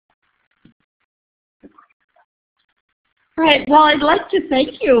Right. Well, I'd like to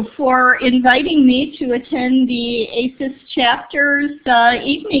thank you for inviting me to attend the ASIS chapter's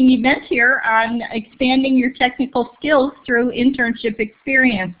evening event here on expanding your technical skills through internship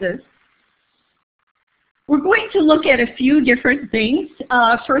experiences. We're going to look at a few different things.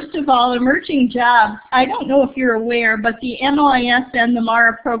 First of all, emerging jobs. I don't know if you're aware, but the MLIS and the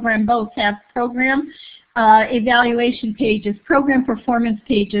MARA program both have program evaluation pages, program performance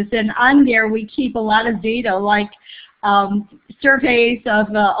pages, and on there we keep a lot of data like surveys of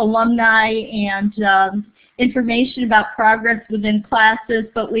alumni and information about progress within classes,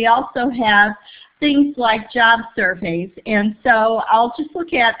 but we also have things like job surveys. And so I'll just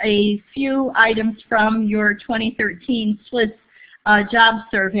look at a few items from your 2013 SLIS job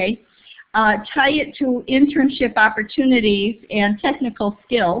survey, tie it to internship opportunities and technical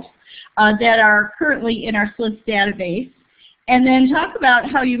skills that are currently in our SLIS database, and then talk about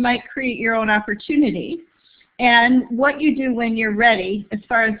how you might create your own opportunity and what you do when you're ready as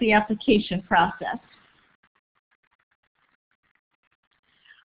far as the application process.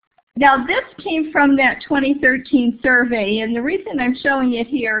 Now this came from that 2013 survey, and the reason I'm showing it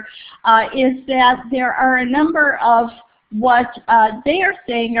here is that there are a number of what they are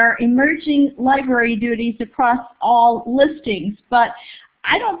saying are emerging library duties across all listings, but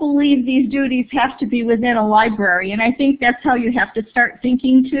I don't believe these duties have to be within a library, and I think that's how you have to start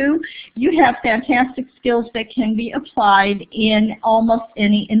thinking too. You have fantastic skills that can be applied in almost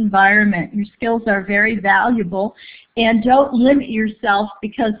any environment. Your skills are very valuable, and don't limit yourself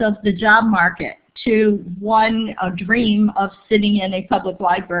because of the job market to a dream of sitting in a public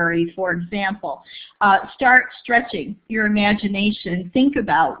library, for example. Start stretching your imagination. Think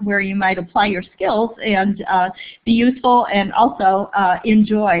about where you might apply your skills and be useful and also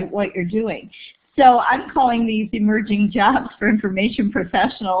enjoy what you're doing. So I'm calling these emerging jobs for information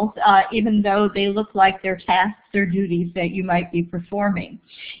professionals, even though they look like they're tasks or duties that you might be performing.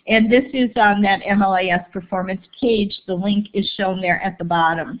 And this is on that MLIS performance page. The link is shown there at the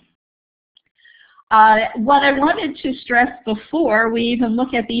bottom. What I wanted to stress before we even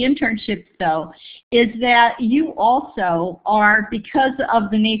look at the internships, though, is that you also are, because of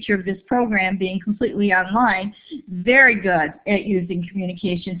the nature of this program being completely online, very good at using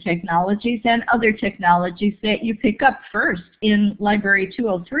communication technologies and other technologies that you pick up first in Library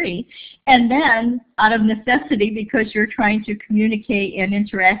 203, and then out of necessity because you're trying to communicate and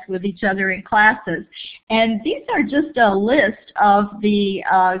interact with each other in classes. And these are just a list of the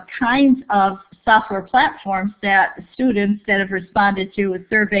kinds of software platforms that students that have responded to a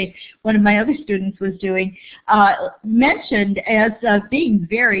survey one of my other students was doing mentioned as being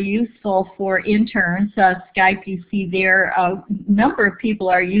very useful for interns. Skype, you see there, a number of people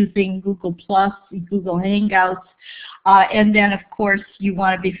are using Google+, Google Hangouts, and then of course you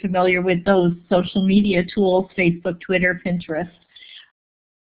want to be familiar with those social media tools, Facebook, Twitter, Pinterest.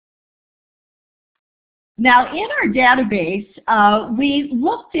 Now, in our database, we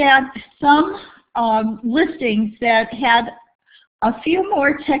looked at some listings that had a few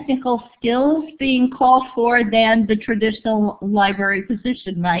more technical skills being called for than the traditional library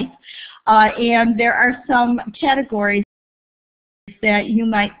position might. And there are some categories that you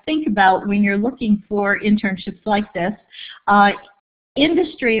might think about when you're looking for internships like this.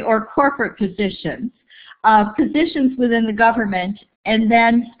 Industry or corporate positions, positions within the government, and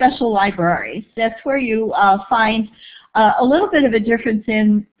then special libraries. That's where you find a little bit of a difference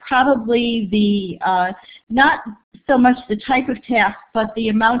in probably the, not so much the type of task, but the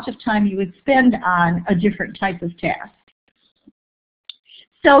amount of time you would spend on a different type of task.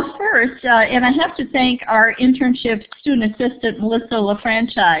 So first, and I have to thank our internship student assistant, Melissa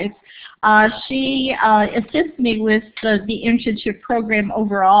LaFranchise. She assists me with the internship program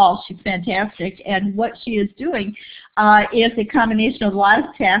overall. She's fantastic, and what she is doing is a combination of a lot of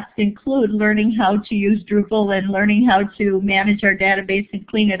tasks, include learning how to use Drupal and learning how to manage our database and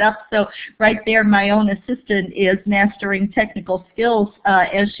clean it up. So right there, my own assistant is mastering technical skills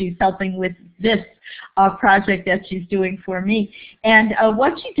as she's helping with this project that she's doing for me. And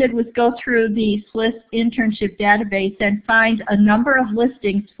what she did was go through the SLIS internship database and find a number of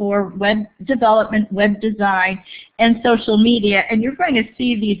listings for web development, web design, and social media. And you're going to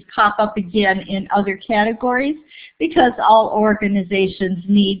see these pop up again in other categories because all organizations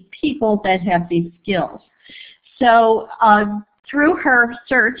need people that have these skills. So through her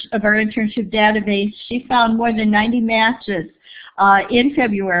search of our internship database, she found more than 90 matches in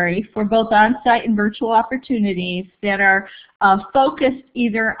February for both on-site and virtual opportunities that are focused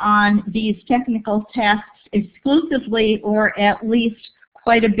either on these technical tasks exclusively or at least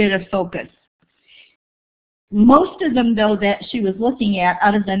quite a bit of focus. Most of them, though, that she was looking at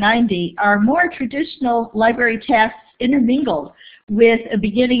out of the 90 are more traditional library tasks intermingled with a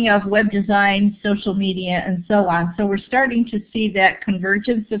beginning of web design, social media, and so on. So we're starting to see that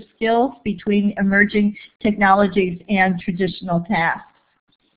convergence of skills between emerging technologies and traditional tasks.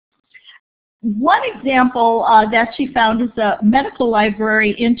 One example that she found is a medical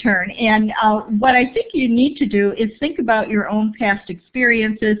library intern, and what I think you need to do is think about your own past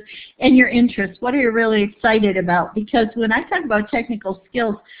experiences and your interests. What are you really excited about? Because when I talk about technical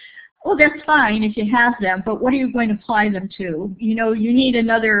skills, well, that's fine if you have them, but what are you going to apply them to? You know, you need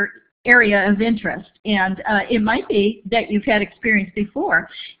another area of interest, and it might be that you've had experience before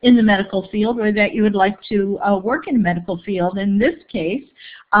in the medical field, or that you would like to work in the medical field. In this case,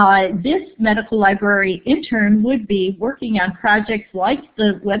 this medical library intern would be working on projects like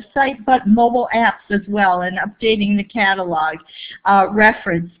the website, but mobile apps as well, and updating the catalog,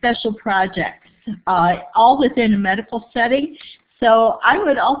 reference, special projects, all within a medical setting. So I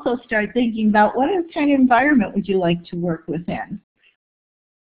would also start thinking about what kind of environment would you like to work within.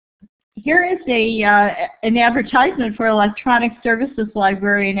 Here is an advertisement for electronic services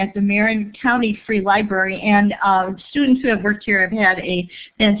librarian at the Marion County Free Library, and students who have worked here have had a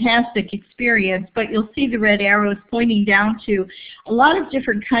fantastic experience, but you'll see the red arrows pointing down to a lot of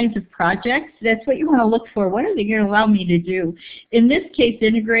different kinds of projects. That's what you want to look for. What are they going to allow me to do? In this case,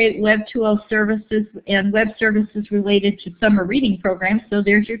 integrate Web 2.0 services and web services related to summer reading programs. So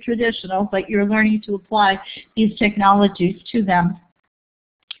there's your traditional, but you're learning to apply these technologies to them.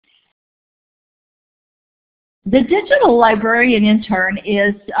 The digital librarian intern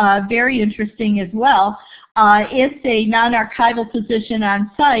is very interesting as well. It's a non-archival position on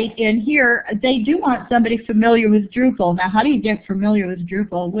site, and here they do want somebody familiar with Drupal. Now, how do you get familiar with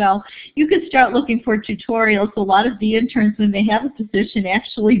Drupal? Well, you could start looking for tutorials. A lot of the interns, when they have a position,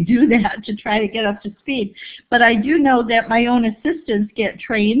 actually do that to try to get up to speed. But I do know that my own assistants get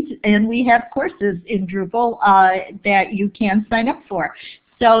trained, and we have courses in Drupal that you can sign up for.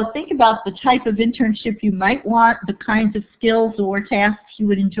 So think about the type of internship you might want, the kinds of skills or tasks you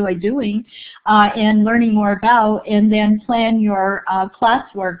would enjoy doing and learning more about, and then plan your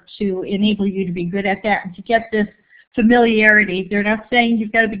classwork to enable you to be good at that and to get this familiarity. They're not saying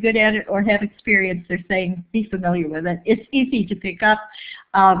you've got to be good at it or have experience. They're saying be familiar with it. It's easy to pick up.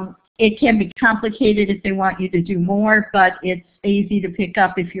 It can be complicated if they want you to do more, but it's easy to pick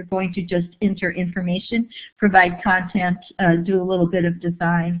up if you're going to just enter information, provide content, do a little bit of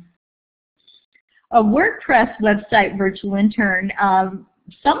design. A WordPress website virtual intern.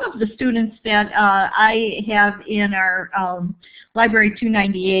 Some of the students that I have in our Library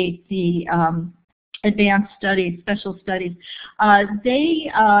 298, the advanced studies, special studies,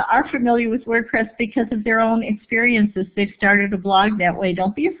 they are familiar with WordPress because of their own experiences. They've started a blog that way.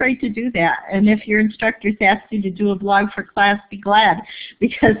 Don't be afraid to do that. And if your instructors ask you to do a blog for class, be glad,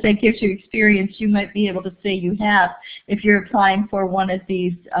 because that gives you experience you might be able to say you have if you're applying for one of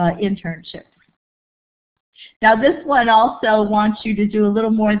these internships. Now this one also wants you to do a little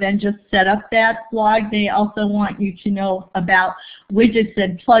more than just set up that blog. They also want you to know about widgets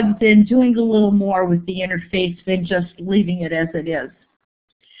and plug-in, doing a little more with the interface than just leaving it as it is.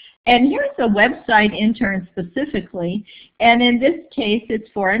 And here's a website intern specifically, and in this case it's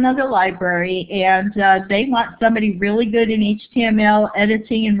for another library, and they want somebody really good in HTML,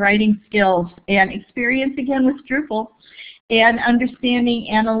 editing and writing skills, and experience again with Drupal, and understanding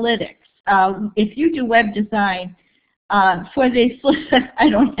analytics. If you do web design, for the I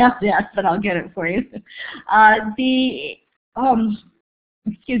don't have that, but I'll get it for you. The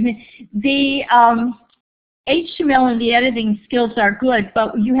HTML and the editing skills are good,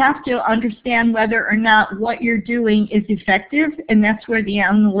 but you have to understand whether or not what you're doing is effective, and that's where the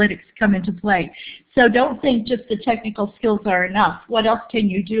analytics come into play. So don't think just the technical skills are enough. What else can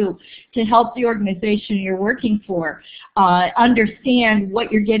you do to help the organization you're working for understand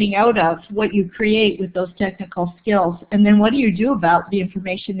what you're getting out of what you create with those technical skills? And then what do you do about the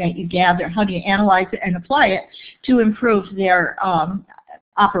information that you gather? How do you analyze it and apply it to improve their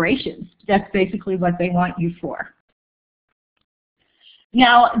operations? That's basically what they want you for.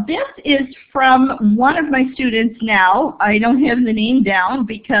 Now, this is from one of my students now. I don't have the name down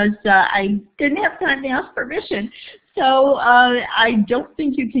because I didn't have time to ask permission. So I don't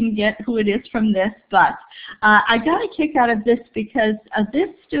think you can get who it is from this, but I got a kick out of this because this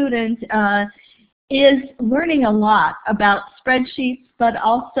student is learning a lot about spreadsheets, but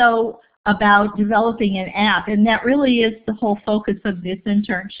also about developing an app, and that really is the whole focus of this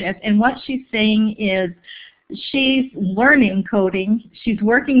internship. And what she's saying is she's learning coding. She's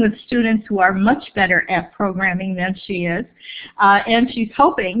working with students who are much better at programming than she is, and she's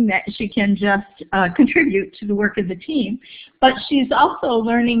hoping that she can just contribute to the work of the team. But she's also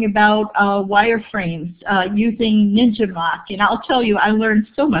learning about wireframes using NinjaMock. And I'll tell you, I learned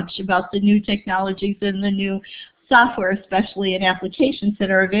so much about the new technologies and the new software, especially in applications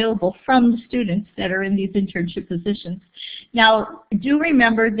that are available from the students that are in these internship positions. Now, do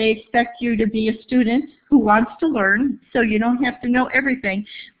remember they expect you to be a student who wants to learn, so you don't have to know everything,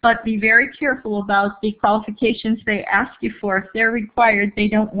 but be very careful about the qualifications they ask you for. If they're required, they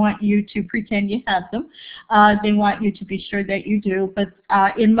don't want you to pretend you have them. They want you to be sure that you do, but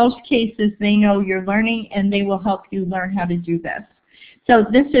in most cases, they know you're learning and they will help you learn how to do this. So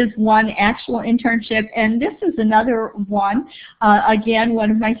this is one actual internship, and this is another one. Again, one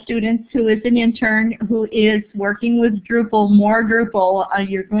of my students who is an intern who is working with Drupal, more Drupal.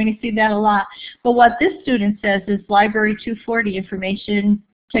 You're going to see that a lot. But what this student says is Library 240, Information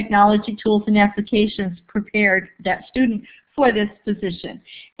Technology Tools and Applications, prepared that student for this position.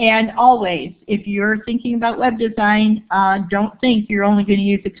 And always, if you're thinking about web design, don't think you're only going to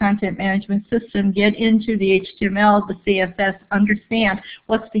use the content management system. Get into the HTML, the CSS, understand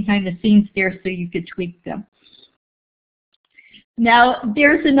what's behind the scenes there so you could tweak them. Now,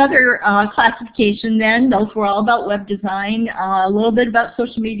 there's another classification then. Those were all about web design, a little bit about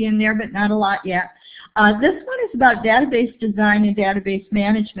social media in there, but not a lot yet. This one is about database design and database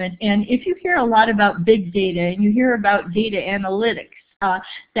management. And if you hear a lot about big data and you hear about data analytics,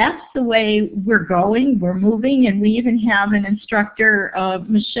 that's the way we're going, we're moving, and we even have an instructor,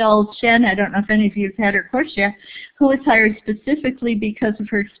 Michelle Chen, I don't know if any of you have had her course yet, who was hired specifically because of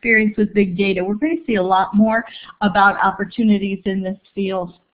her experience with big data. We're going to see a lot more about opportunities in this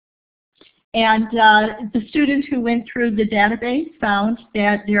field. And the student who went through the database found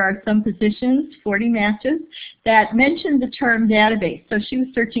that there are some positions, 40 matches, that mention the term database. So she was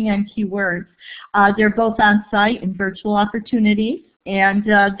searching on keywords. They're both on-site and virtual opportunities, and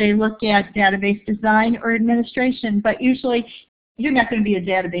they look at database design or administration, but usually you're not going to be a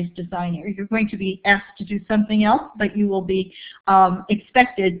database designer. You're going to be asked to do something else, but you will be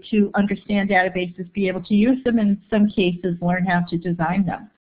expected to understand databases, be able to use them, and in some cases learn how to design them.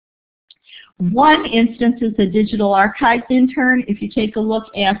 One instance is a digital archives intern. If you take a look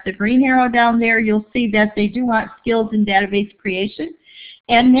at the green arrow down there, you'll see that they do want skills in database creation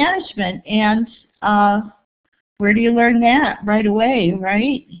and management. And where do you learn that? Right away,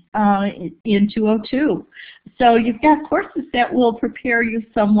 right? In 202. So you've got courses that will prepare you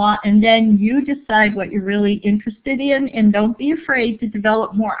somewhat, and then you decide what you're really interested in, and don't be afraid to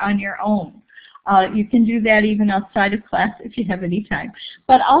develop more on your own. You can do that even outside of class if you have any time.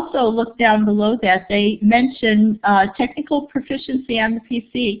 But also look down below that. They mention technical proficiency on the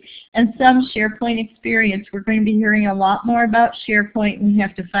PC and some SharePoint experience. We're going to be hearing a lot more about SharePoint, and we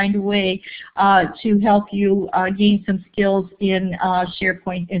have to find a way to help you gain some skills in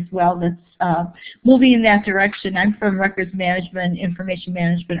SharePoint as well. That's moving in that direction. I'm from records management, information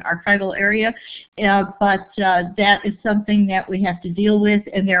management, archival area, but that is something that we have to deal with,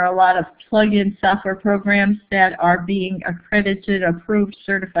 and there are a lot of plug-in software programs that are being accredited, approved,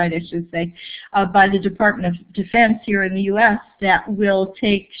 certified, I should say, by the Department of Defense here in the U.S. that will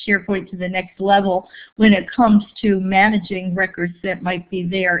take SharePoint to the next level when it comes to managing records that might be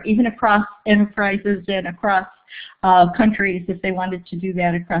there, even across enterprises and across countries if they wanted to do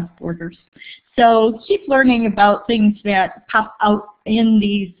that across borders. So keep learning about things that pop out in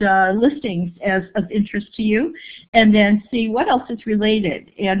these listings as of interest to you, and then see what else is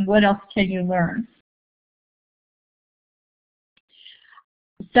related and what else can you learn.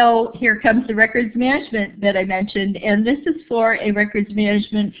 So here comes the records management that I mentioned, and this is for a records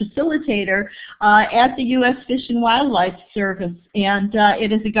management facilitator at the U.S. Fish and Wildlife Service. And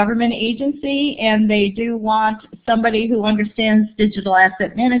it is a government agency, and they do want somebody who understands digital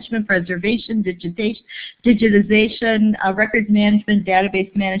asset management, preservation, digitization, records management,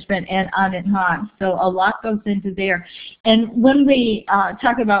 database management, and on and on. So a lot goes into there. And when we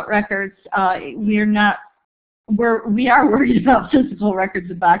talk about records, we are worried about physical records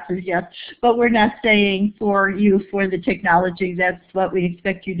and boxes, yes, but we're not saying for the technology. That's what we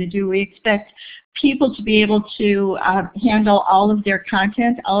expect you to do. We expect people to be able to handle all of their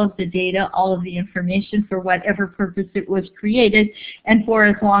content, all of the data, all of the information for whatever purpose it was created, and for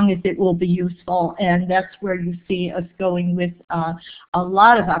as long as it will be useful. And that's where you see us going with a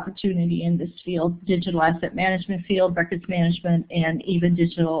lot of opportunity in this field, digital asset management field, records management, and even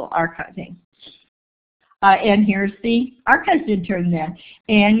digital archiving. And here's the archives intern then.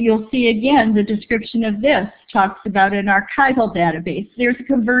 And you'll see again the description of this talks about an archival database. There's a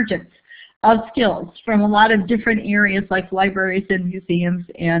convergence of skills from a lot of different areas like libraries and museums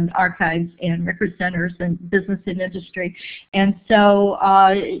and archives and record centers and business and industry. And so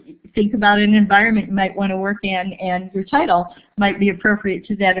think about an environment you might want to work in, and your title might be appropriate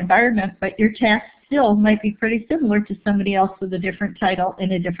to that environment, but your task still might be pretty similar to somebody else with a different title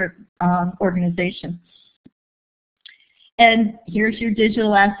in a different organization. And here's your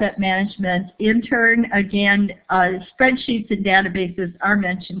digital asset management intern. Again, spreadsheets and databases are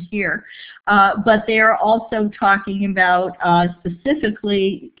mentioned here, but they are also talking about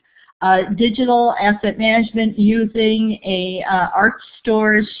specifically digital asset management using a art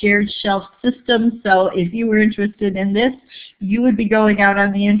store shared shelf system. So if you were interested in this, you would be going out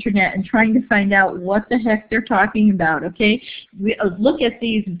on the internet and trying to find out what the heck they're talking about, okay? Look at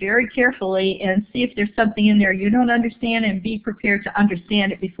these very carefully and see if there's something in there you don't understand, and be prepared to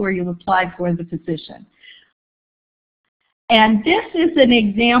understand it before you apply for the position. And this is an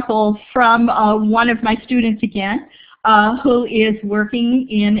example from one of my students again, who is working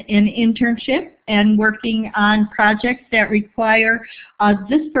in an internship and working on projects that require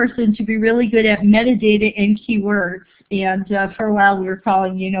this person to be really good at metadata and keywords. And for a while we were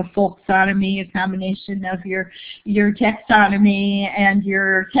calling, folksonomy, a combination of your taxonomy and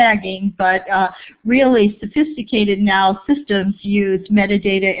your tagging, but really sophisticated now systems use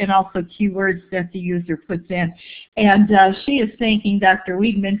metadata and also keywords that the user puts in. And she is thanking Dr.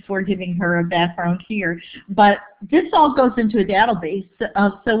 Weidman for giving her a background here. But this all goes into a database.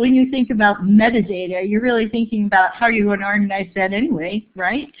 So when you think about metadata, you're really thinking about how you're going to organize that anyway,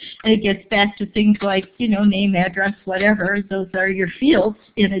 right? And it gets back to things like, name, address, whatever. Those are your fields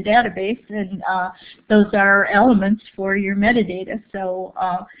in a database, and those are elements for your metadata. So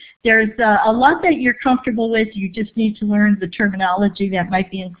there's a lot that you're comfortable with. You just need to learn the terminology that might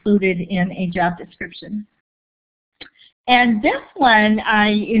be included in a job description. And this one I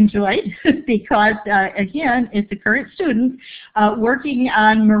enjoyed because, again, it's a current student working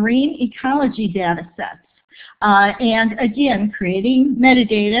on marine ecology data sets. And again, creating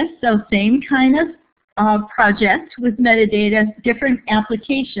metadata, so same kind of project with metadata, different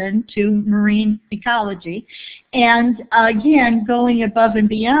application to marine ecology. And again, going above and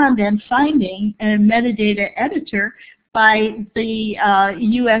beyond and finding a metadata editor by the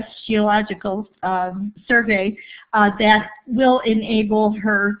U.S. Geological Survey that will enable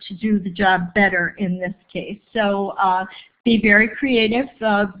her to do the job better in this case. So be very creative,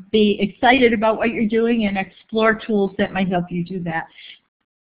 be excited about what you're doing, and explore tools that might help you do that.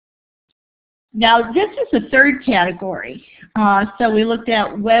 Now this is the third category. So we looked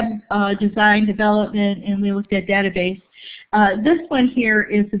at web design development, and we looked at database. This one here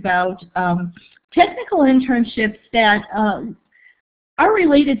is about technical internships that are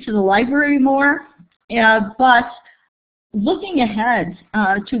related to the library more, but looking ahead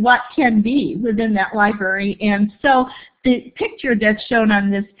to what can be within that library. And so the picture that's shown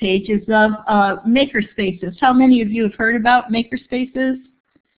on this page is of makerspaces. How many of you have heard about makerspaces?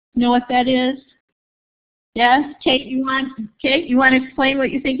 Know what that is? Yes? Kate, you want to explain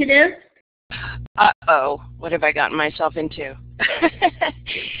what you think it is? Uh-oh, what have I gotten myself into?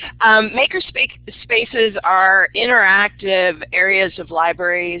 Maker spaces are interactive areas of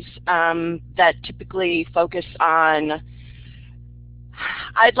libraries that typically focus on,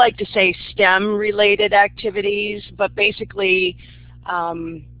 I'd like to say, STEM-related activities, but basically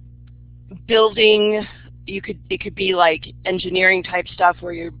building, it could be like engineering type stuff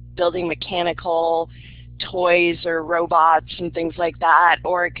where you're building mechanical toys or robots and things like that,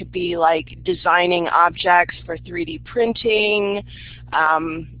 or it could be like designing objects for 3D printing.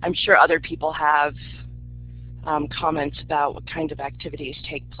 I'm sure other people have comments about what kind of activities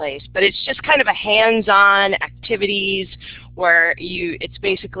take place, but it's just kind of a hands-on activities where it's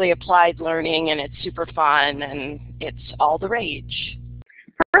basically applied learning, and it's super fun, and it's all the rage.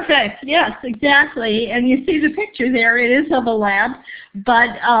 Perfect. Yes, exactly. And you see the picture there. It is of a lab, but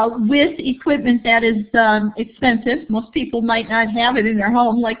with equipment that is expensive. Most people might not have it in their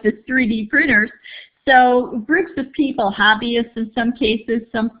home, like the 3D printers. So groups of people, hobbyists in some cases,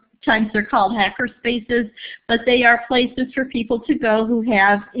 sometimes they're called hacker spaces, but they are places for people to go who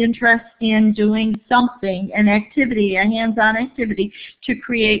have interest in doing something, an activity, a hands-on activity to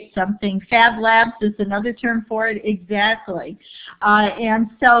create something. Fab Labs is another term for it, exactly. And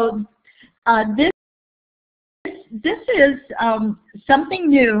so this is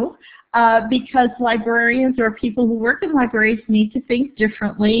something new because librarians or people who work in libraries need to think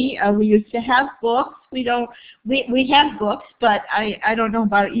differently. We used to have books. We have books, but I don't know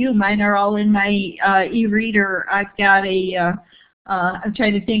about you. Mine are all in my e-reader. I've got I'm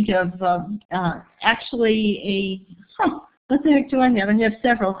trying to think of actually What the heck do I have? I have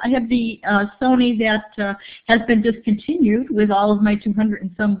several. I have the Sony that has been discontinued with all of my 200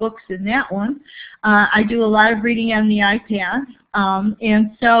 and some books in that one. I do a lot of reading on the iPad.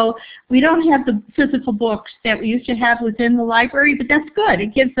 And so we don't have the physical books that we used to have within the library, but that's good.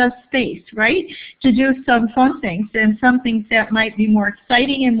 It gives us space, right, to do some fun things, and some things that might be more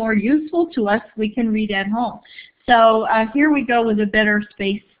exciting and more useful to us we can read at home. So here we go with a better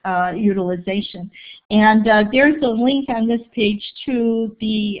space utilization. And there's a link on this page to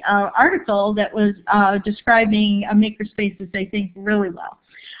the article that was describing makerspaces, I think, really well.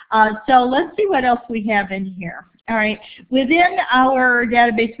 So let's see what else we have in here. All right, within our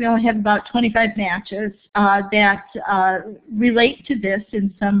database we only have about 25 matches that relate to this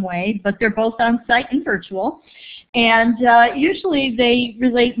in some way, but they're both on-site and virtual. And usually they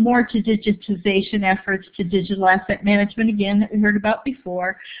relate more to digitization efforts, to digital asset management, again, that we heard about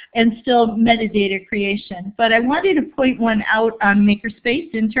before, and still metadata creation. But I wanted to point one out on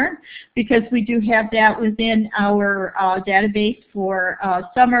Makerspace Intern, because we do have that within our database for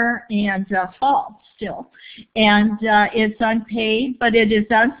summer and fall still. And it's unpaid, but it is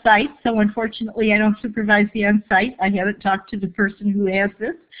on-site, so unfortunately I don't supervise the on-site. I haven't talked to the person who has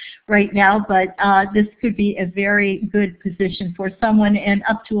this right now, but this could be a very good position for someone, and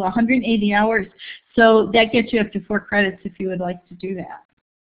up to 180 hours. So that gets you up to 4 credits if you would like to do that.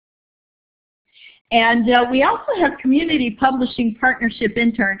 And we also have Community Publishing Partnership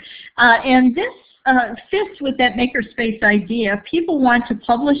Intern. And this fits with that makerspace idea. People want to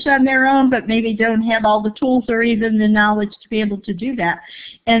publish on their own, but maybe don't have all the tools or even the knowledge to be able to do that.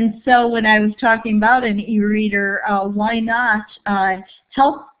 And so when I was talking about an e-reader, why not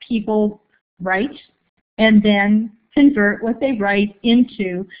help people write and then convert what they write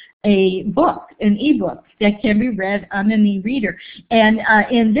into a book, an e-book that can be read on an e-reader. And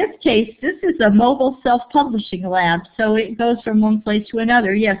in this case, this is a mobile self-publishing lab, so it goes from one place to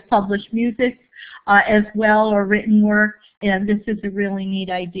another. Yes, publish music as well, or written work, and this is a really neat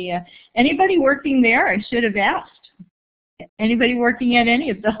idea. Anybody working there? I should have asked. Anybody working at any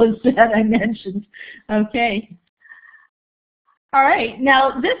of those that I mentioned? Okay. All right,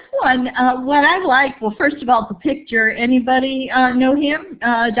 now this one, what I like, well, first of all, the picture. Anybody know him?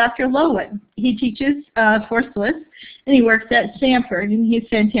 Dr. Lowen. He teaches Forceless, and he works at Stanford, and he's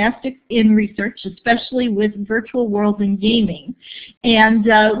fantastic in research, especially with virtual world and gaming. And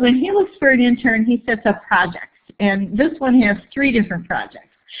when he looks for an intern, he sets up projects, and this one has 3 different projects.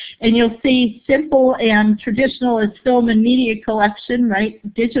 And you'll see simple and traditional as film and media collection, right?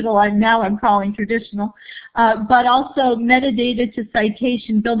 Digital, now I'm calling traditional, but also metadata to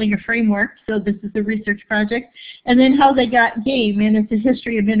citation, building a framework. So this is a research project. And then how they got game, and it's a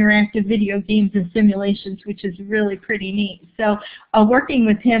history of interactive video games and simulations, which is really pretty neat. So working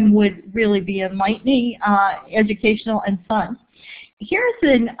with him would really be enlightening, educational, and fun. Here's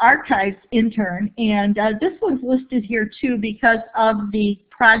an archives intern, and this one's listed here too because of the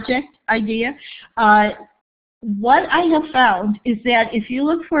project idea. What I have found is that if you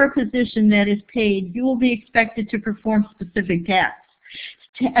look for a position that is paid, you will be expected to perform specific tasks.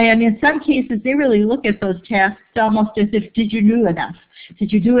 And in some cases, they really look at those tasks almost as if, did you do enough?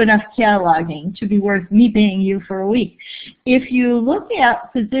 Did you do enough cataloging to be worth me paying you for a week? If you look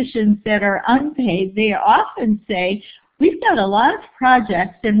at positions that are unpaid, they often say, we've got a lot of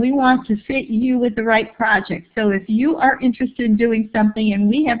projects and we want to fit you with the right project. So if you are interested in doing something and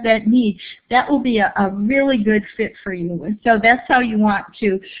we have that need, that will be a really good fit for you. And so that's how you want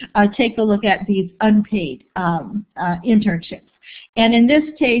to take a look at these unpaid internships. And in this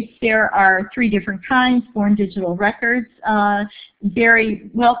case, there are 3 different kinds: born digital records. Well,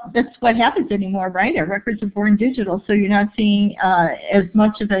 that's what happens anymore, right? Our records are born digital, so you're not seeing as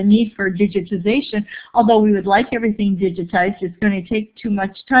much of a need for digitization. Although we would like everything digitized, it's going to take too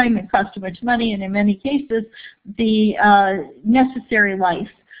much time and cost too much money, and in many cases, the necessary life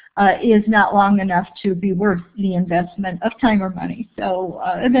is not long enough to be worth the investment of time or money. So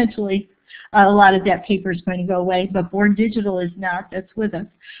eventually, a lot of that paper is going to go away, but Born Digital is not. That's with us.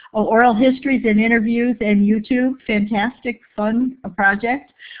 Oral histories and interviews and YouTube, fantastic, fun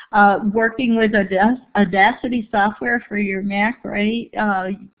project. Working with Audacity software for your Mac, right?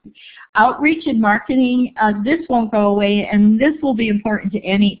 Outreach and marketing, this won't go away, and this will be important to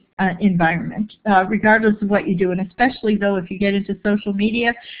any environment, regardless of what you do, and especially though if you get into social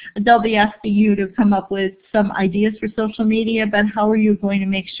media, they'll be asking you to come up with some ideas for social media, but how are you going to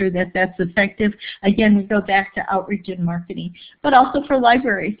make sure that that's effective? Again, we go back to outreach and marketing. But also for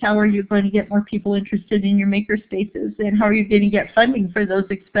libraries, how are you going to get more people interested in your makerspaces, and how are you going to get funding for those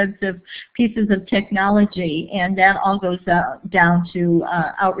expensive pieces of technology? And that all goes down to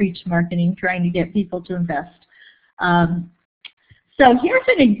outreach marketing, trying to get people to invest. So here's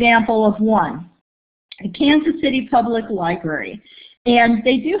an example of one, Kansas City Public Library. And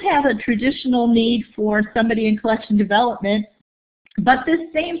they do have a traditional need for somebody in collection development. But this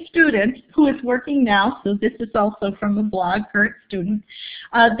same student who is working now, so this is also from a blog, current student,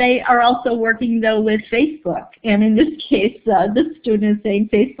 they are also working though with Facebook. And in this case, this student is saying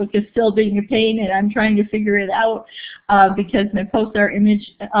Facebook is still being a pain and I'm trying to figure it out because my posts are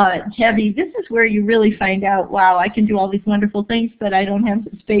image heavy. This is where you really find out, wow, I can do all these wonderful things, but I don't have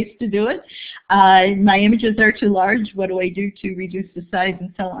the space to do it. My images are too large. What do I do to reduce the size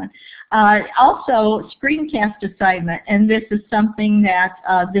and so on? Also, screencast assignment, and this is something that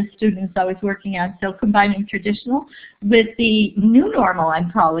this student is always working on. So combining traditional with the new normal,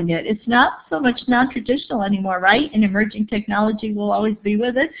 I'm calling it. It's not so much non-traditional anymore, right? And emerging technology will always be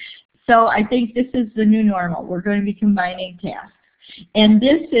with it. So I think this is the new normal. We're going to be combining tasks. And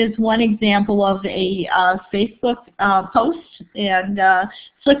this is one example of a Facebook post, and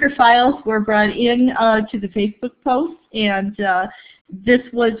Flickr files were brought in to the Facebook post, and this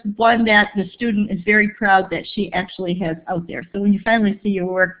was one that the student is very proud that she actually has out there. So when you finally see your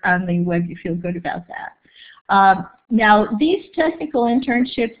work on the web, you feel good about that. Now, these technical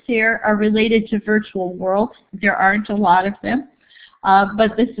internships here are related to virtual worlds. There aren't a lot of them.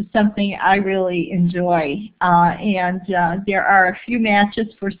 But this is something I really enjoy. And there are a few matches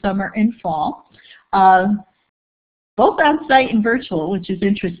for summer and fall, both on-site and virtual, which is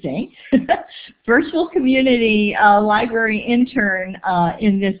interesting. Virtual community library intern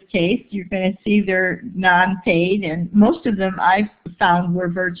in this case, you're going to see they're non-paid, and most of them I've found were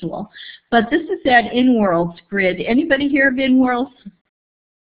virtual. But this is that InWorlds grid. Anybody here of InWorlds?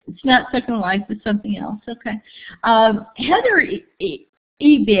 It's not Second Life, it's something else. Okay. Heather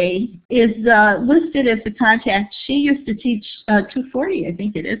eBay is listed as a contact. She used to teach 240, I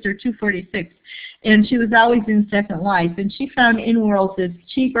think it is, or 246, and she was always in Second Life. And she found InWorlds is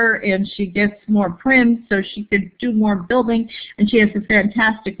cheaper, and she gets more prim, so she could do more building. And she has a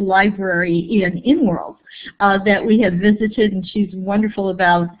fantastic library in InWorlds that we have visited, and she's wonderful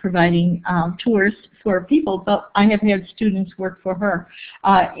about providing tours for people. But I have had students work for her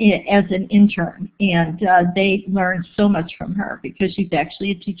as an intern, and they learn so much from her because she's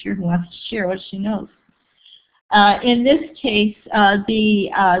actually a teacher who wants to share what she knows. In this case,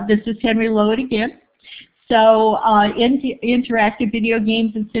 this is Henry Lowett again. So interactive video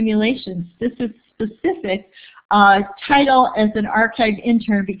games and simulations. This is specific title as an archive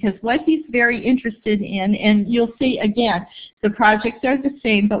intern because what he's very interested in, and you'll see again, the projects are the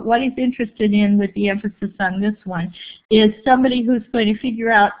same, but what he's interested in with the emphasis on this one is somebody who's going to figure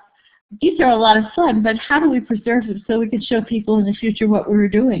out these are a lot of fun, but how do we preserve them so we can show people in the future what we were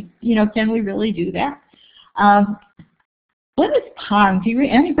doing? You know, can we really do that? What is Pong?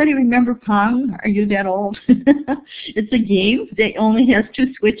 Anybody remember Pong? Are you that old? It's a game that only has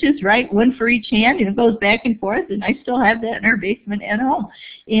 2 switches, right? One for each hand, and it goes back and forth, and I still have that in our basement at home.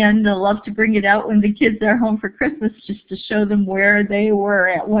 And I love to bring it out when the kids are home for Christmas just to show them where they were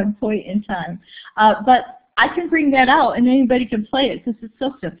at one point in time. But I can bring that out and anybody can play it because it's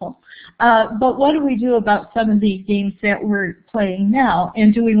so simple. But what do we do about some of the games that we're playing now?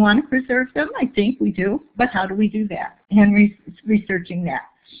 And do we want to preserve them? I think we do. But how do we do that? Henry's researching that.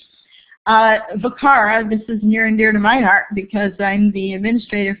 Vicara, this is near and dear to my heart because I'm the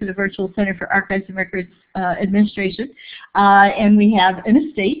administrator for the Virtual Center for Archives and Records Administration. And we have an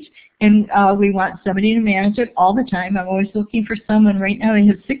estate. And we want somebody to manage it all the time. I'm always looking for someone. Right now I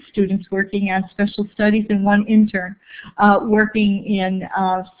have 6 students working on special studies and 1 intern working in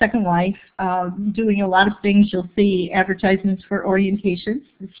Second Life, doing a lot of things. You'll see advertisements for orientations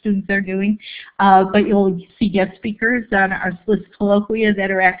the students are doing, but you'll see guest speakers on our SLIS colloquia that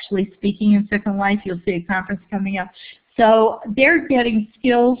are actually speaking in Second Life. You'll see a conference coming up. So they're getting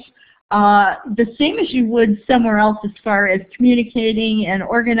skills the same as you would somewhere else as far as communicating and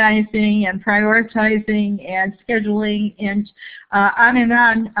organizing and prioritizing and scheduling and on and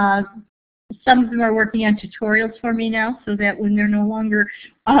on. Some of them are working on tutorials for me now so that when they're no longer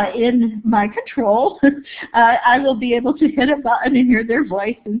in my control, I will be able to hit a button and hear their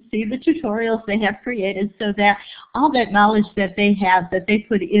voice and see the tutorials they have created so that all that knowledge that they have that they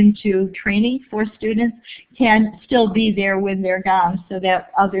put into training for students can still be there when they're gone so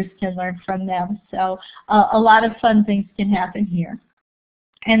that others can learn from them. So a lot of fun things can happen here.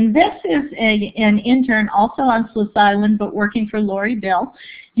 And this is an intern also on SLIS Island, but working for Lori Bell.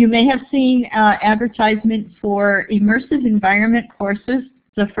 You may have seen advertisement for immersive environment courses.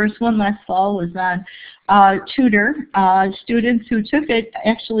 The first one last fall was on tutor. Students who took it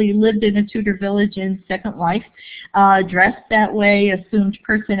actually lived in a tutor village in Second Life, dressed that way, assumed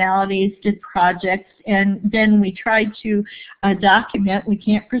personalities, did projects, and then we tried to document. We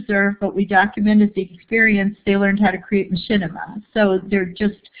can't preserve, but we documented the experience. They learned how to create machinima. So they're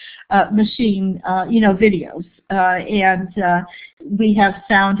just machine, videos. And we have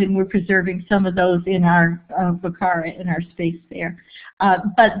sound, and we're preserving some of those in our Vicara, in our space there.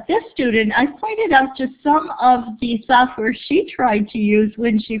 But this student, I pointed out just some of the software she tried to use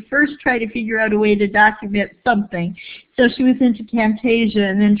when she first tried to figure out a way to document something. So she was into Camtasia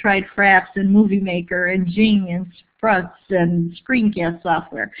and then tried Fraps and Movie Maker and Jing and Spruts and screencast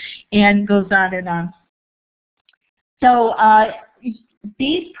software, and goes on and on. So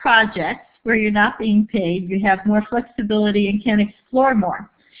these projects where you're not being paid, you have more flexibility and can explore more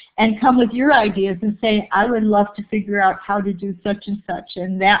and come with your ideas and say, I would love to figure out how to do such and such,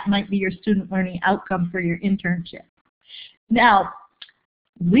 and that might be your student learning outcome for your internship. Now,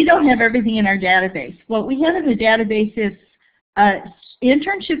 we don't have everything in our database. What we have in the database is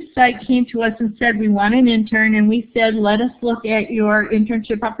internship site came to us and said we want an intern, and we said let us look at your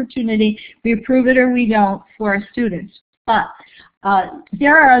internship opportunity. We approve it or we don't for our students. But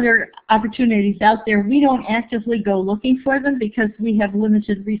there are other opportunities out there. We don't actively go looking for them because we have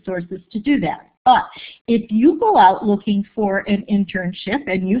limited resources to do that. But if you go out looking for an internship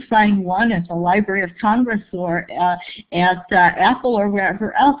and you find one at the Library of Congress or at Apple or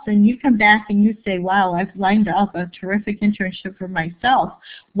wherever else, and you come back and you say, wow, I've lined up a terrific internship for myself,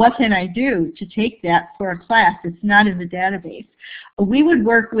 what can I do to take that for a class? It's not in the database. We would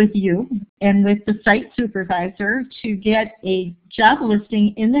work with you and with the site supervisor to get a job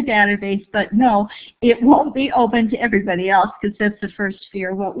listing in the database, but no, it won't be open to everybody else because that's the first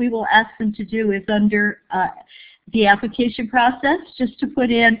fear. What we will ask them to do is under the application process just to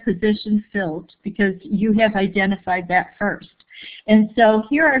put in position filled because you have identified that first. And so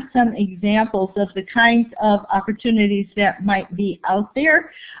here are some examples of the kinds of opportunities that might be out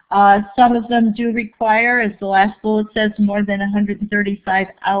there. Some of them do require, as the last bullet says, more than 135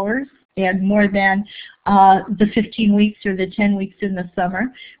 hours and more than the 15 weeks or the 10 weeks in the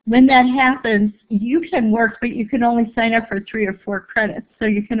summer. When that happens, you can work, but you can only sign up for 3 or 4 credits. So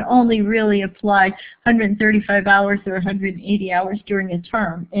you can only really apply 135 hours or 180 hours during a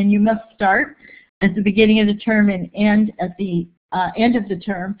term. And you must start at the beginning of the term and end at the end of the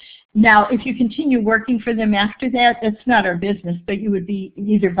term. Now, if you continue working for them after that, that's not our business, but you would be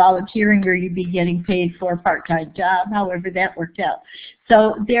either volunteering or you'd be getting paid for a part-time job, however that worked out.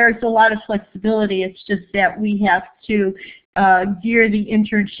 So there's a lot of flexibility. It's just that we have to gear the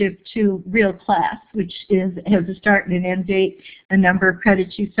internship to real class, which has a start and an end date, a number of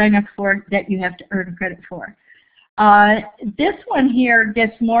credits you sign up for that you have to earn credit for. This one here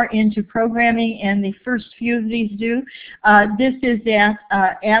gets more into programming, and the first few of these do. This is at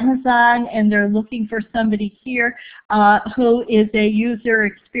Amazon, and they're looking for somebody here who is a user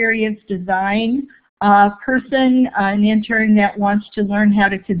experience design person, an intern that wants to learn how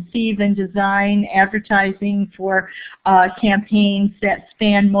to conceive and design advertising for campaigns that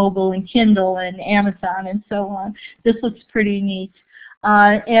span mobile and Kindle and Amazon and so on. This looks pretty neat.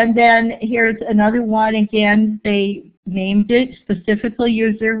 And then here's another one. Again, they named it specifically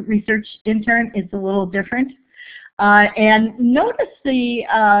user research intern. It's a little different. And notice the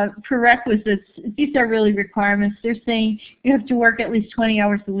prerequisites. These are really requirements. They're saying you have to work at least 20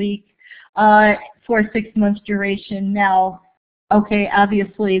 hours a week for a 6 months duration. Now, okay,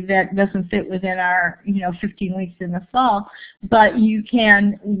 obviously that doesn't fit within our 15 weeks in the fall, but you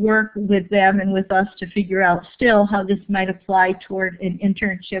can work with them and with us to figure out still how this might apply toward an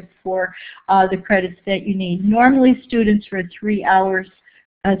internship for the credits that you need. Normally students for 3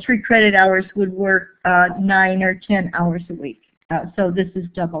 credit hours would work 9 or 10 hours a week. So this is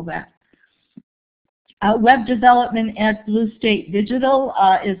double that. Web development at Blue State Digital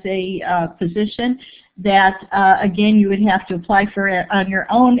is a position that, again, you would have to apply for it on your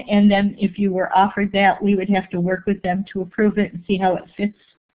own, and then if you were offered that, we would have to work with them to approve it and see how it fits.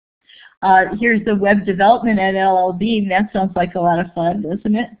 Here's the web development at LLB. That sounds like a lot of fun,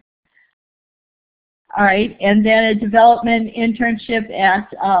 doesn't it? All right, and then a development internship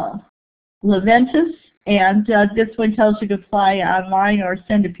at Leventus. And this one tells you to apply online or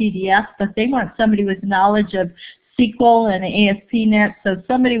send a PDF, but they want somebody with knowledge of SQL and ASP.NET, so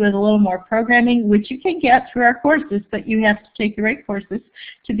somebody with a little more programming, which you can get through our courses, but you have to take the right courses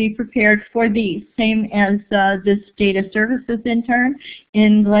to be prepared for these. Same as this data services intern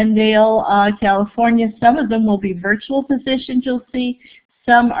in Glendale, California. Some of them will be virtual positions, you'll see.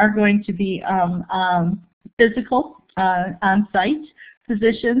 Some are going to be physical on site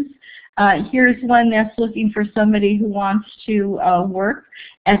positions. Here's one that's looking for somebody who wants to work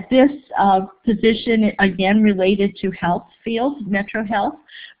at this position, again related to health field, Metro Health,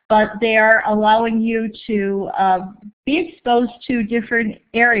 but they are allowing you to be exposed to different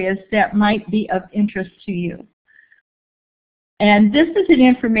areas that might be of interest to you. And this is an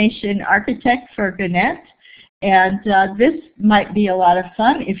information architect for Gannett. And this might be a lot of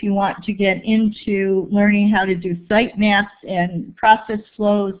fun if you want to get into learning how to do site maps and process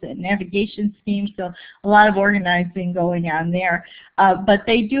flows and navigation schemes. So a lot of organizing going on there. But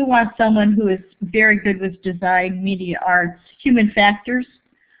they do want someone who is very good with design, media arts, human factors.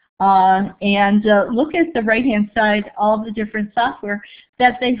 And look at the right-hand side, all the different software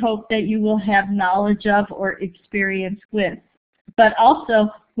that they hope that you will have knowledge of or experience with. But also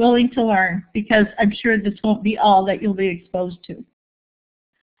willing to learn, because I'm sure this won't be all that you'll be exposed to.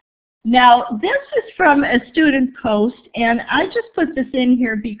 Now, this is from a student post, and I just put this in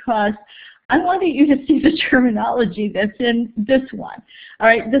here because I wanted you to see the terminology that's in this one. All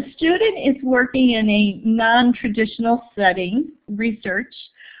right, the student is working in a non-traditional setting, research,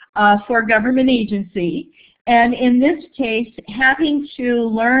 for a government agency, and in this case, having to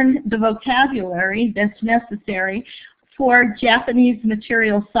learn the vocabulary that's necessary for Japanese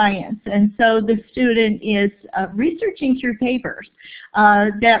material science. And so the student is researching through papers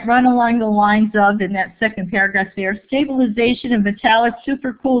that run along the lines of, in that second paragraph there, stabilization of metallic,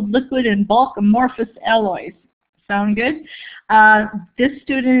 supercooled liquid, and bulk amorphous alloys. Sound good? This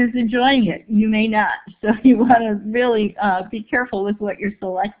student is enjoying it. You may not. So you want to really be careful with what you're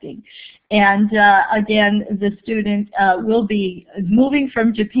selecting. And again, the student will be moving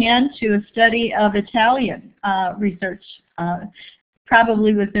from Japan to a study of Italian research,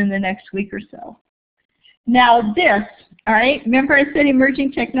 probably within the next week or so. Now this, all right, remember I said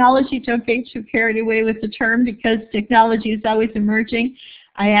emerging technology, don't get too carried away with the term because technology is always emerging.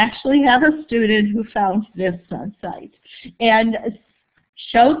 I actually have a student who found this on site and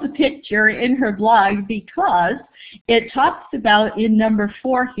showed the picture in her blog because it talks about, in number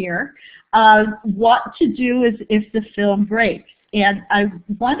 4 here, what to do if the film breaks. And I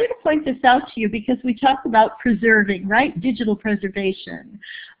wanted to point this out to you because we talked about preserving, right? Digital preservation.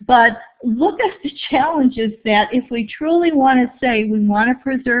 But look at the challenges that if we truly want to say we want to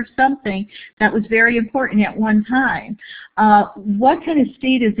preserve something that was very important at one time, what kind of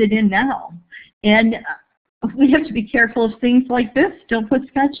state is it in now? And we have to be careful of things like this. Don't put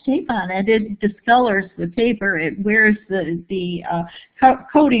Scotch tape on it. It discolors the paper. It wears the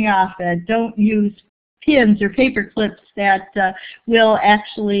coating off it. Don't use pins or paper clips that will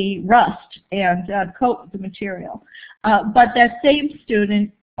actually rust and coat the material. But that same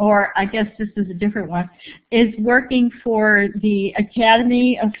student, or I guess this is a different one, is working for the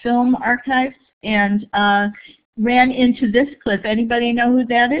Academy of Film Archives and ran into this clip. Anybody know who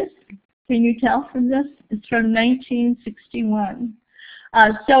that is? Can you tell from this? It's from 1961.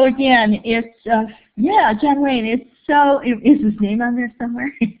 So again, it's, yeah, John Wayne, it's so, is his name on there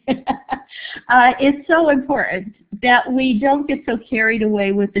somewhere? It's so important that we don't get so carried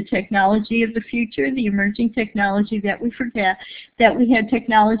away with the technology of the future, the emerging technology, that we forget that we had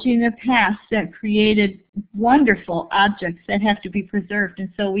technology in the past that created wonderful objects that have to be preserved,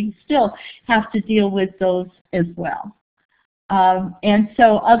 and so we still have to deal with those as well. And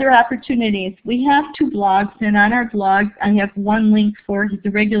so other opportunities, we have 2 blogs, and on our blog I have one link for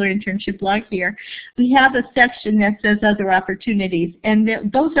the regular internship blog here. We have a section that says other opportunities, and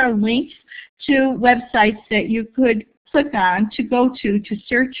those are links to websites that you could click on to go to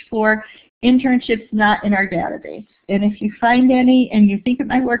search for internships not in our database. And if you find any and you think it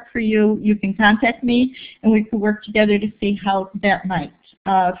might work for you, you can contact me and we can work together to see how that might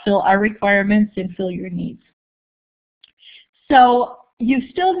fill our requirements and fill your needs. So you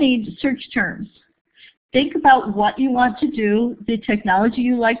still need search terms. Think about what you want to do, the technology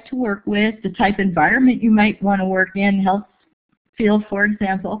you like to work with, the type of environment you might want to work in, health field, for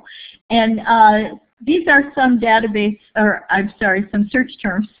example. And these are some database, or I'm sorry, some search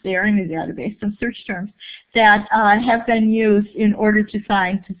terms there in the database, some search terms that have been used in order to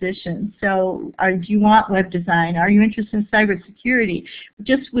find positions. So do you want web design? Are you interested in cybersecurity?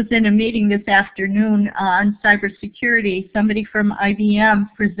 Just was in a meeting this afternoon on cybersecurity. Somebody from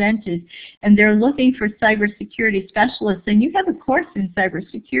IBM presented, and they're looking for cybersecurity specialists. And you have a course in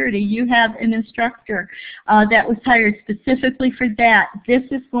cybersecurity. You have an instructor that was hired specifically for that. This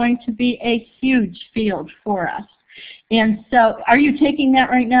is going to be a huge field for us. And so, are you taking that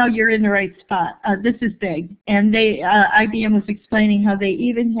right now? You're in the right spot. This is big. And IBM was explaining how they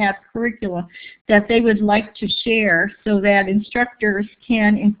even have curricula that they would like to share so that instructors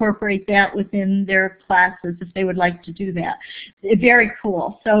can incorporate that within their classes if they would like to do that. Very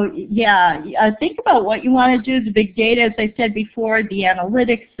cool. So yeah, think about what you want to do, the big data, as I said before, the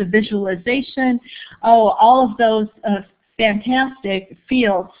analytics, the visualization, all of those fantastic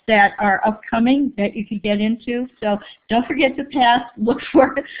fields that are upcoming that you could get into. So don't forget the past, look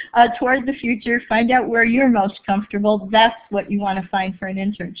for toward the future, find out where you're most comfortable. That's what you want to find for an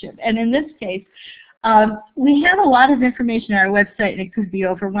internship. And in this case, we have a lot of information on our website and it could be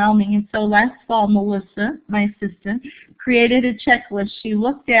overwhelming. And so last fall, Melissa, my assistant, created a checklist. She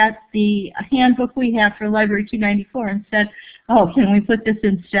looked at the handbook we have for Library 294 and said, oh, can we put this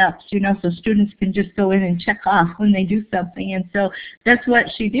in steps, you know, so students can just go in and check off when they do something. And so that's what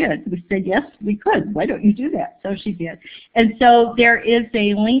she did. We said, yes, we could. Why don't you do that? So she did. And so there is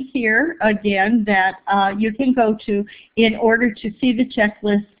a link here, again, that you can go to in order to see the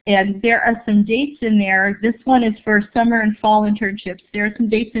checklist. And there are some dates in there. This one is for summer and fall internships. There are some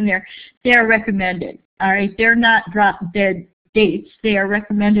dates in there. They are recommended. All right, they're not drop-dead dates. They are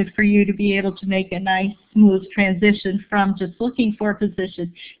recommended for you to be able to make a nice, smooth transition from just looking for a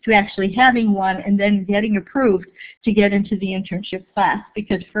position to actually having one and then getting approved to get into the internship class.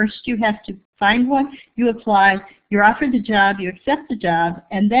 Because first you have to find one, you apply, you're offered the job, you accept the job,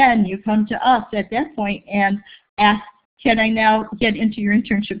 and then you come to us at that point and ask, can I now get into your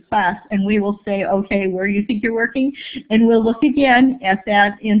internship class? And we will say, okay, where do you think you're working? And we'll look again at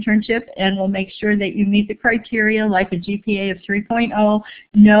that internship and we'll make sure that you meet the criteria like a GPA of 3.0,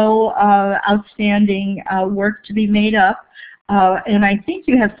 no outstanding work to be made up. And I think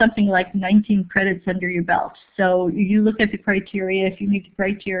you have something like 19 credits under your belt. So you look at the criteria. If you meet the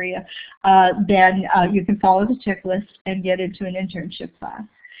criteria, then you can follow the checklist and get into an internship class.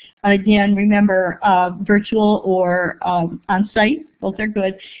 Again, remember, virtual or on-site, both are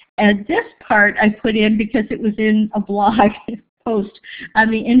good. And this part I put in because it was in a blog post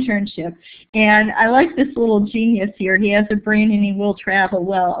on the internship. And I like this little genius here. He has a brain and he will travel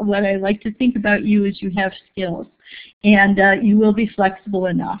well. What I like to think about you is you have skills. And you will be flexible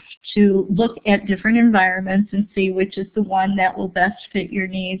enough to look at different environments and see which is the one that will best fit your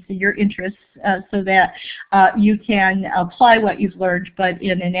needs and your interests so that you can apply what you've learned, but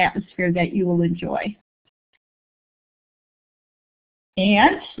in an atmosphere that you will enjoy.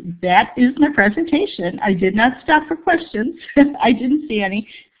 And that is my presentation. I did not stop for questions. I didn't see any.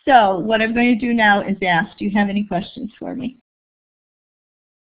 So what I'm going to do now is ask, do you have any questions for me?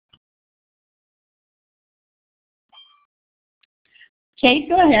 Kate,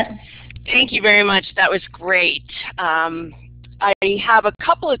 go ahead. Thank you very much. That was great. I have a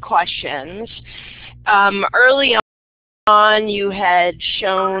couple of questions. Early on, you had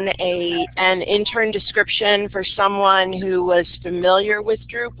shown an intern description for someone who was familiar with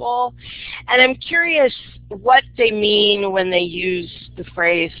Drupal. And I'm curious what they mean when they use the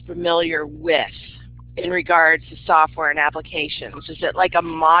phrase familiar with in regards to software and applications. Is it like a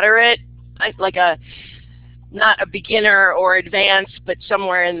moderate, like a not a beginner or advanced, but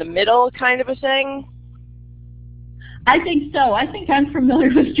somewhere in the middle kind of a thing? I think so. I think I'm familiar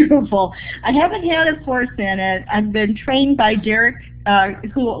with Drupal. I haven't had a course in it. I've been trained by Derek,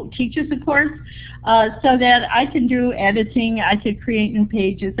 who teaches the course, so that I can do editing, I could create new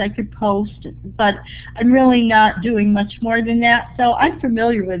pages, I could post, but I'm really not doing much more than that. So I'm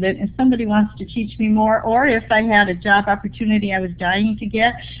familiar with it. If somebody wants to teach me more, or if I had a job opportunity I was dying to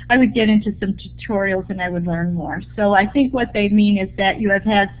get, I would get into some tutorials and I would learn more. So I think what they mean is that you have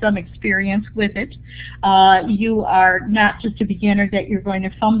had some experience with it. You are not just a beginner that you're going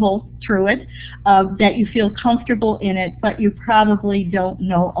to fumble through it, that you feel comfortable in it, but you probably don't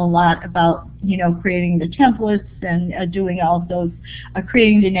know a lot about, you know, creating the templates and doing all of those,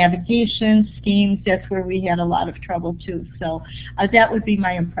 creating the navigation schemes. That's where we had a lot of trouble too. So that would be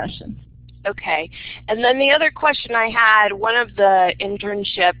my impression. Okay. And then the other question I had, one of the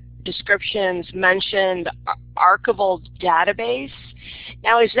internship descriptions mentioned archival database.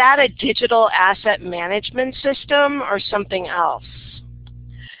 Now, is that a digital asset management system or something else?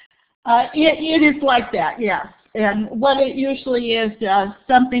 It is like that, yes. And what it usually is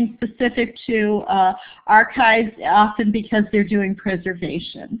something specific to archives, often because they're doing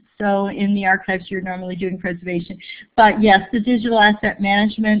preservation. So in the archives, you're normally doing preservation. But yes, the digital asset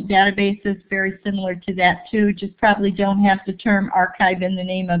management database is very similar to that too, just probably don't have the term archive in the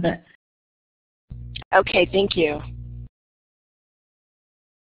name of it. Okay, thank you.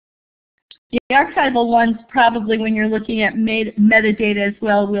 The archival ones, probably when you're looking at metadata as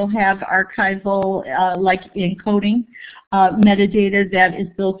well, we'll have archival like encoding metadata that is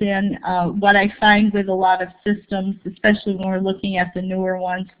built in. What I find with a lot of systems, especially when we're looking at the newer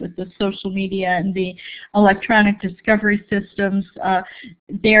ones with the social media and the electronic discovery systems,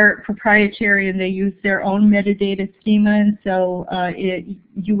 they're proprietary and they use their own metadata schema, and so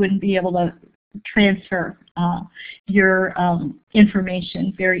you wouldn't be able to transfer your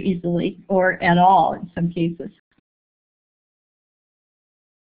information very easily or at all in some cases.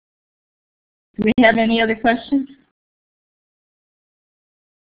 Do we have any other questions?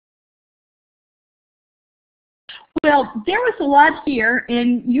 Well, there was a lot here,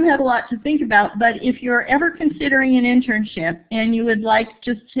 and you have a lot to think about, but if you're ever considering an internship and you would like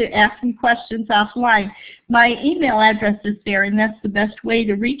just to ask me questions offline, my email address is there, and that's the best way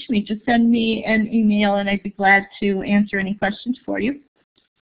to reach me. Just send me an email, and I'd be glad to answer any questions for you.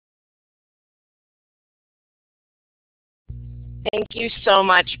 Thank you so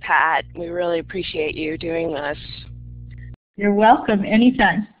much, Pat. We really appreciate you doing this. You're welcome,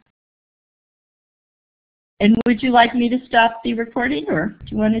 anytime. And would you like me to stop the recording, or do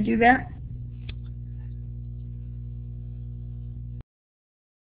you want to do that?